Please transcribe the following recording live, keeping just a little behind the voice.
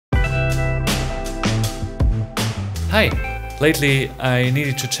Hi! Lately I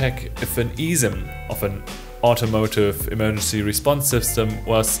needed to check if an eSIM of an automotive emergency response system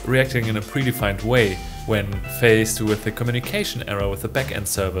was reacting in a predefined way when faced with a communication error with the backend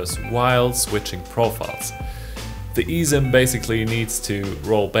servers while switching profiles. The eSIM basically needs to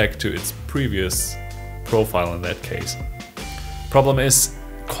roll back to its previous profile in that case. Problem is,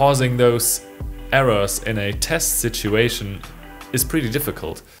 causing those errors in a test situation is pretty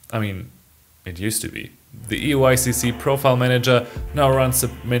difficult. I mean, it used to be. The eUICC profile manager now runs a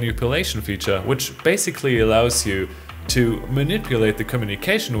manipulation feature, which basically allows you to manipulate the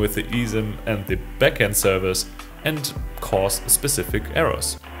communication with the eSIM and the backend servers and cause specific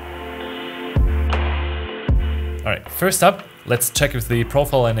errors. Alright, first up, let's check if the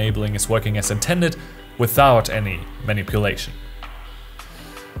profile enabling is working as intended without any manipulation.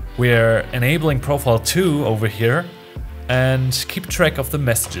 We're enabling profile 2 over here and keep track of the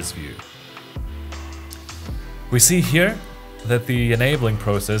messages view. We see here that the enabling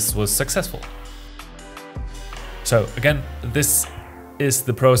process was successful. So again, this is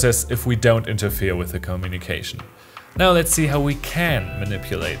the process if we don't interfere with the communication. Now let's see how we can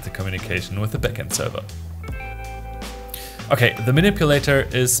manipulate the communication with the backend server. Okay, the manipulator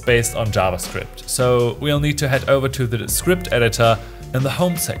is based on JavaScript, so we'll need to head over to the script editor in the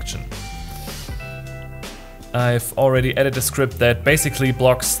home section. I've already added a script that basically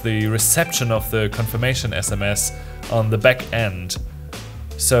blocks the reception of the confirmation SMS on the back end.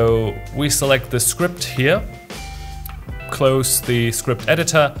 So we select the script here, close the script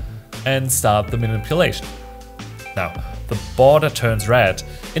editor and start the manipulation. Now, the border turns red,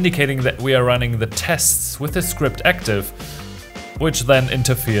 indicating that we are running the tests with the script active, which then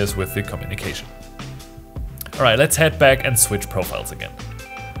interferes with the communication. Alright, let's head back and switch profiles again.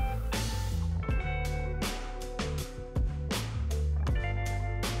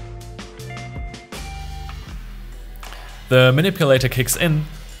 The manipulator kicks in,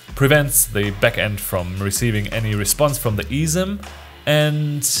 prevents the backend from receiving any response from the eSIM,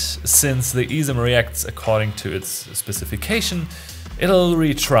 and since the eSIM reacts according to its specification, it'll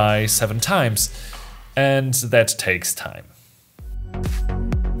retry 7 times, and that takes time.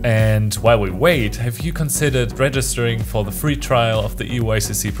 And while we wait, have you considered registering for the free trial of the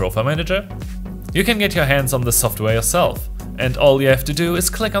eUICC Profile Manager? You can get your hands on the software yourself, and all you have to do is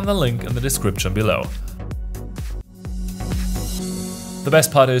click on the link in the description below. The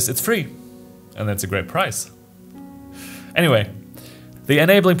best part is it's free, and that's a great price. Anyway, the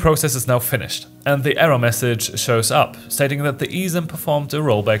enabling process is now finished, and the error message shows up, stating that the eSIM performed a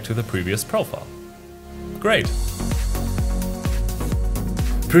rollback to the previous profile. Great!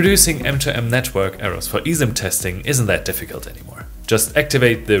 Producing M2M network errors for eSIM testing isn't that difficult anymore. Just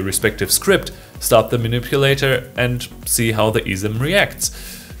activate the respective script, start the manipulator, and see how the eSIM reacts.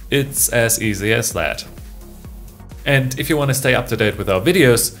 It's as easy as that. And if you want to stay up to date with our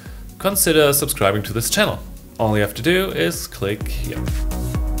videos, consider subscribing to this channel. All you have to do is click here.